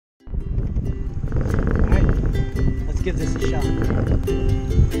let's give this a shot.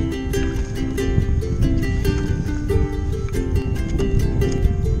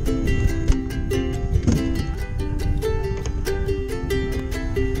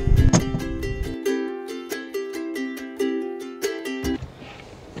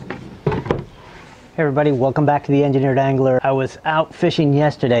 Hey everybody, welcome back to the Engineered Angler. I was out fishing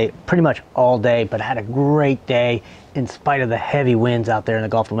yesterday pretty much all day, but I had a great day in spite of the heavy winds out there in the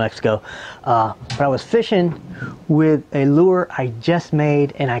Gulf of Mexico. But I was fishing with a lure I just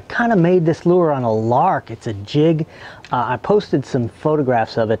made, and I kind of made this lure on a lark. It's a jig. I posted some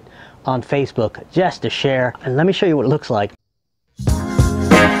photographs of it on Facebook just to share, and let me show you what it looks like.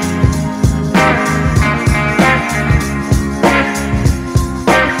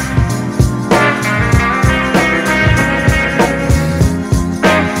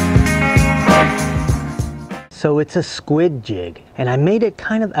 So it's a squid jig, and I made it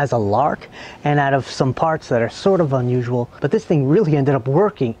kind of as a lark and out of some parts that are sort of unusual, but this thing really ended up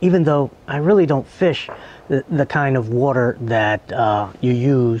working, even though I really don't fish the kind of water that you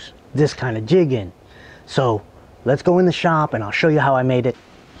use this kind of jig in. So let's go in the shop and I'll show you how I made it.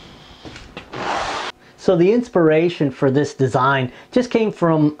 So the inspiration for this design just came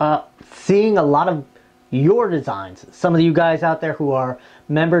from seeing a lot of your designs. Some of you guys out there who are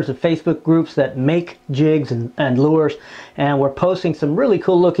members of Facebook groups that make jigs and lures, and we're posting some really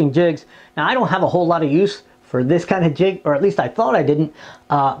cool looking jigs. Now I don't have a whole lot of use for this kind of jig, or at least I thought I didn't,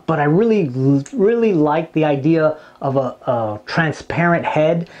 but I really like the idea of a transparent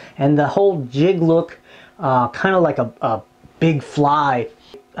head and the whole jig look, kind of like a big fly.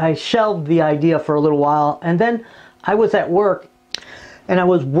 I shelved the idea for a little while, and then I was at work and I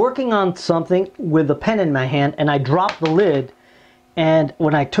was working on something with a pen in my hand, and I dropped the lid, and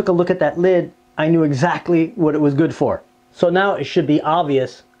when I took a look at that lid, I knew exactly what it was good for. So now it should be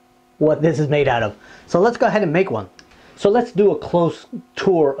obvious what this is made out of. So let's go ahead and make one. So let's do a close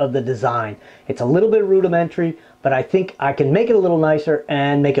tour of the design. It's a little bit rudimentary, but I think I can make it a little nicer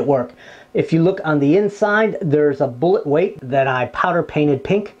and make it work. If you look on the inside, there's a bullet weight that I powder painted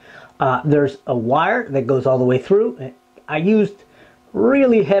pink. There's a wire that goes all the way through. I used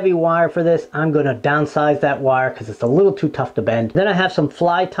really heavy wire for this. I'm going to downsize that wire because it's a little too tough to bend. Then I have some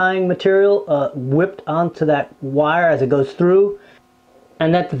fly tying material whipped onto that wire as it goes through,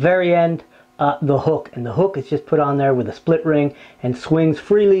 and at the very end the hook, and the hook is just put on there with a split ring and swings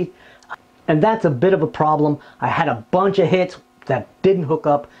freely, and that's a bit of a problem. I had a bunch of hits that didn't hook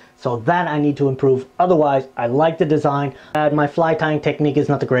up, so that I need to improve. Otherwise, I like the design. My fly tying technique is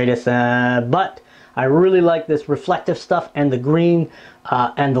not the greatest, but I really like this reflective stuff, and the green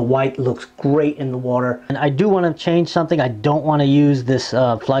and the white looks great in the water. And I do want to change something. I don't want to use this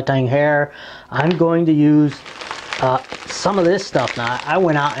fly tying hair. I'm going to use some of this stuff. Now, I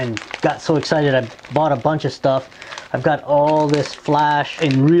went out and got so excited I bought a bunch of stuff. I've got all this flash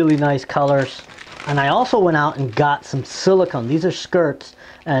in really nice colors. And I also went out and got some silicone. These are skirts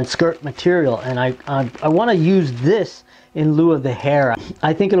and skirt material, and I want to use this in lieu of the hair.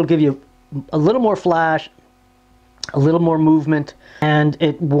 I think it'll give you a little more flash, a little more movement, and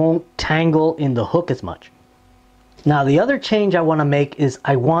it won't tangle in the hook as much. Now the other change I want to make is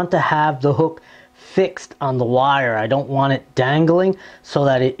I want to have the hook fixed on the wire. I don't want it dangling, so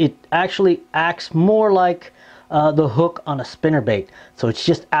that it actually acts more like the hook on a spinnerbait. So it's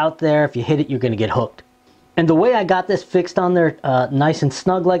just out there. If you hit it, you're going to get hooked. And the way I got this fixed on there nice and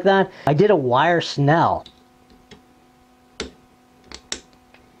snug like that, I did a wire snell.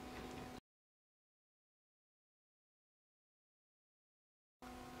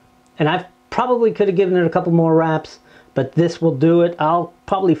 And I probably could have given it a couple more wraps, but this will do it. I'll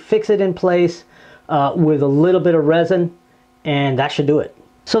probably fix it in place with a little bit of resin, and that should do it.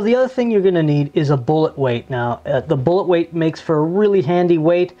 So the other thing you're going to need is a bullet weight. Now, the bullet weight makes for a really handy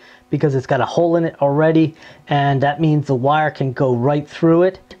weight because it's got a hole in it already, and that means the wire can go right through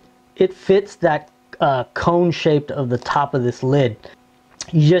it. It fits that cone shape of the top of this lid.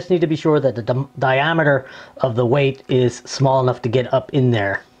 You just need to be sure that the diameter of the weight is small enough to get up in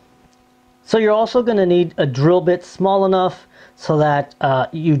there. So you're also going to need a drill bit small enough so that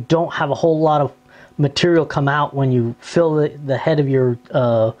you don't have a whole lot of material come out when you fill the head of your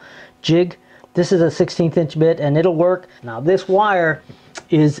jig. This is a 16th inch bit, and it'll work. Now this wire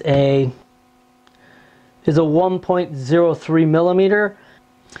is a 1.03 millimeter,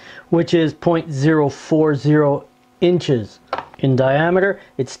 which is 0.040 inches in diameter.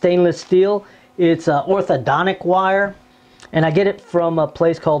 It's stainless steel. It's orthodontic wire. And I get it from a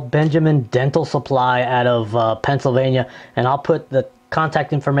place called Benjamin Dental Supply out of Pennsylvania, and I'll put the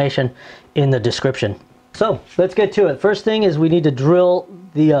contact information in the description. So let's get to it. First thing is we need to drill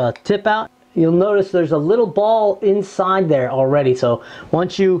the tip out. you'll notice there's a little ball inside there already. So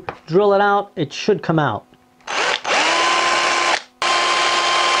once you drill it out, it should come out.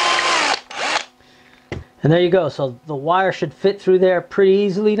 And there you go. So the wire should fit through there pretty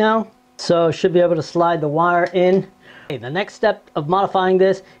easily now. So should be able to slide the wire in. Okay, the next step of modifying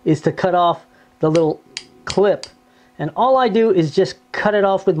this is to cut off the little clip. And all I do is just cut it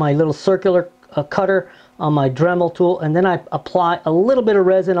off with my little circular cutter on my Dremel tool, and then I apply a little bit of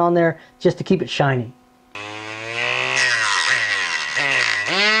resin on there just to keep it shiny.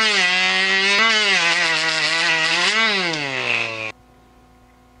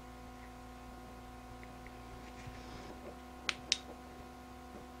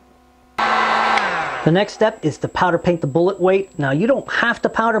 The next step is to powder paint the bullet weight. Now you don't have to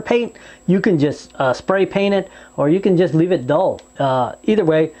powder paint, you can just spray paint it, or you can just leave it dull. Either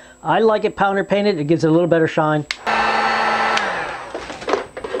way, I like it powder painted, it gives it a little better shine.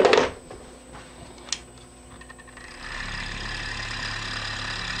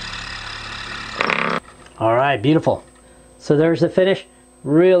 Alright, beautiful. So there's the finish,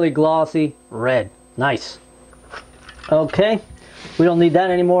 really glossy red, nice. Okay, we don't need that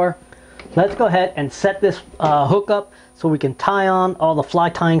anymore. Let's go ahead and set this hook up so we can tie on all the fly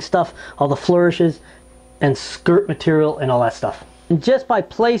tying stuff, all the flourishes and skirt material and all that stuff. And just by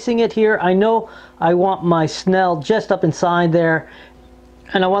placing it here, I know I want my snell just up inside there,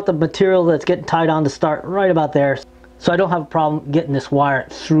 and I want the material that's getting tied on to start right about there, so I don't have a problem getting this wire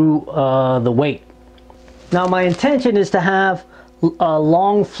through the weight. Now my intention is to have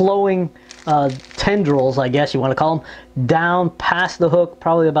long flowing tendrils, I guess you want to call them, down past the hook,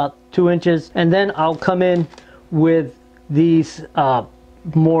 probably about 2 inches, and then I'll come in with these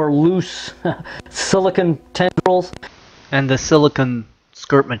more loose silicone tendrils. And the silicone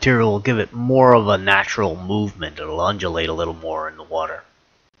skirt material will give it more of a natural movement. It'll undulate a little more in the water.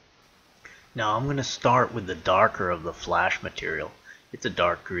 Now I'm going to start with the darker of the flash material. It's a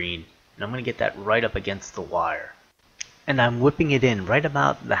dark green, and I'm going to get that right up against the wire. And I'm whipping it in right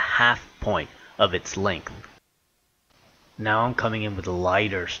about the half point of its length. Now I'm coming in with the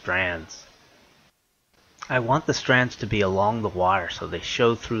lighter strands. I want the strands to be along the wire so they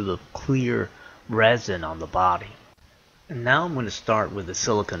show through the clear resin on the body. And now I'm going to start with the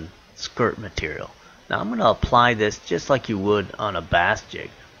silicone skirt material. Now I'm going to apply this just like you would on a bass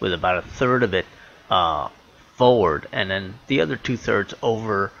jig, with about 1/3 of it forward and then the other 2/3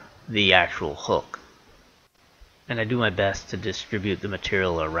 over the actual hook. And I do my best to distribute the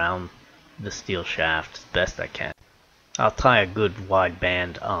material around the steel shaft as best I can. I'll tie a good wide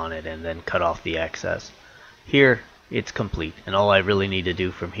band on it and then cut off the excess. Here it's complete, and all I really need to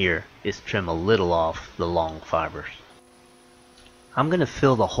do from here is trim a little off the long fibers. I'm going to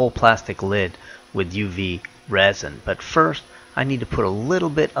fill the whole plastic lid with UV resin, but first I need to put a little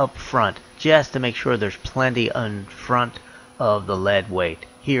bit up front just to make sure there's plenty in front of the lead weight.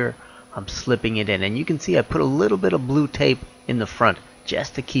 Here I'm slipping it in, and you can see I put a little bit of blue tape in the front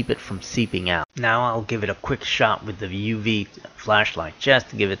just to keep it from seeping out. Now I'll give it a quick shot with the UV flashlight just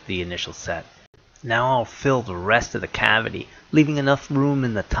to give it the initial set. Now I'll fill the rest of the cavity, leaving enough room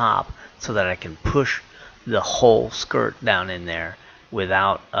in the top so that I can push the whole skirt down in there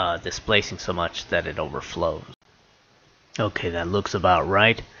without displacing so much that it overflows. Okay, that looks about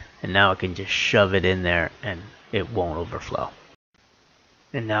right, and now I can just shove it in there and it won't overflow.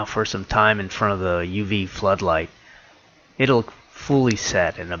 And now for some time in front of the UV floodlight. It'll fully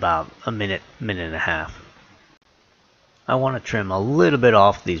set in about a minute, minute and a half. I want to trim a little bit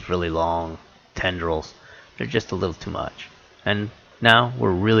off these really long tendrils. They're just a little too much. And now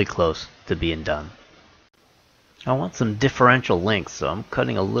we're really close to being done. I want some differential length, so I'm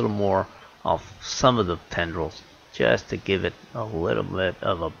cutting a little more off some of the tendrils just to give it a little bit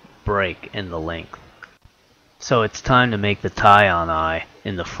of a break in the length. So it's time to make the tie-on eye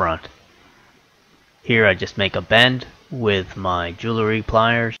in the front. Here I just make a bend with my jewelry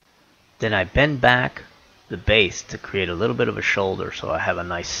pliers. Then I bend back the base to create a little bit of a shoulder so I have a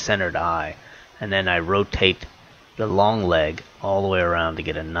nice centered eye. And then I rotate the long leg all the way around to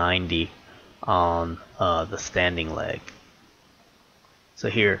get a 90 on the standing leg. So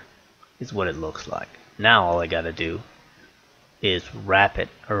here is what it looks like. Now all I gotta do is wrap it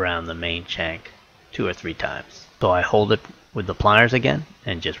around the main shank 2 or 3 times. So I hold it with the pliers again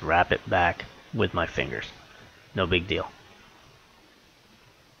and just wrap it back with my fingers. No big deal.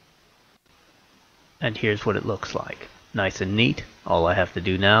 And here's what it looks like. Nice and neat. All I have to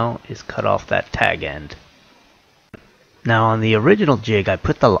do now is cut off that tag end. Now on the original jig I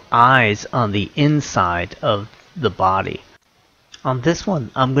put the eyes on the inside of the body. On this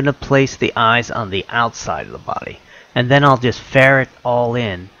one I'm going to place the eyes on the outside of the body, and then I'll just ferret all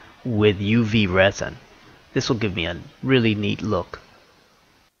in with UV resin. This will give me a really neat look.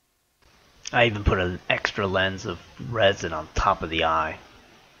 I even put an extra lens of resin on top of the eye.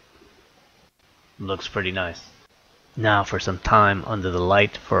 Looks pretty nice. Now for some time under the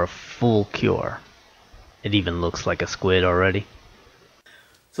light for a full cure. It even looks like a squid already.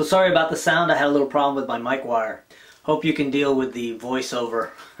 So sorry about the sound, I had a little problem with my mic wire. Hope you can deal with the voiceover.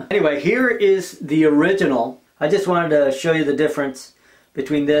 Anyway, here is the original. I just wanted to show you the difference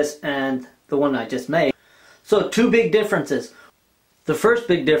between this and the one I just made. So two big differences. The first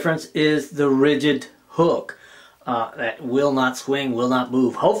big difference is the rigid hook that will not swing, will not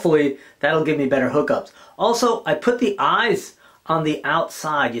move. Hopefully that'll give me better hookups. Also, I put the eyes on the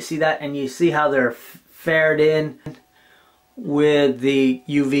outside. You see that? And you see how they're fared in with the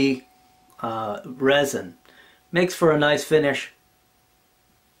UV resin. Makes for a nice finish.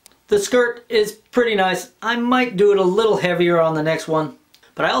 The skirt is pretty nice. I might do it a little heavier on the next one,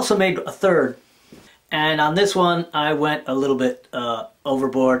 but I also made a third. And on this one, I went a little bit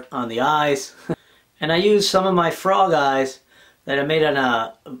overboard on the eyes. And I used some of my frog eyes that I made on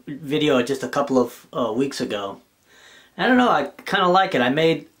a video just a couple of weeks ago. I don't know, I kind of like it. I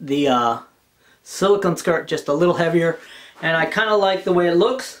made the silicone skirt just a little heavier, and I kind of like the way it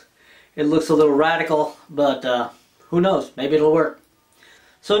looks. It looks a little radical, but who knows, maybe it'll work.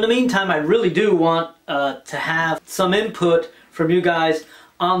 So in the meantime, I really do want to have some input from you guys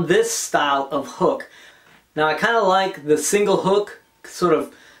on this style of hook. Now I kind of like the single hook sort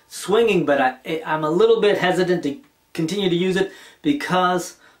of swinging, but I'm a little bit hesitant to continue to use it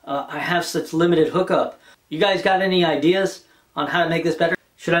because I have such limited hookup. You guys got any ideas on how to make this better?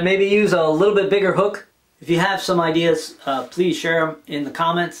 Should I maybe use a little bit bigger hook? If you have some ideas, please share them in the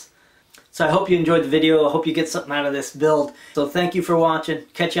comments. So I hope you enjoyed the video. I hope you get something out of this build. So thank you for watching.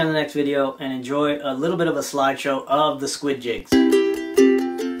 Catch you on the next video and enjoy a little bit of a slideshow of the squid jigs.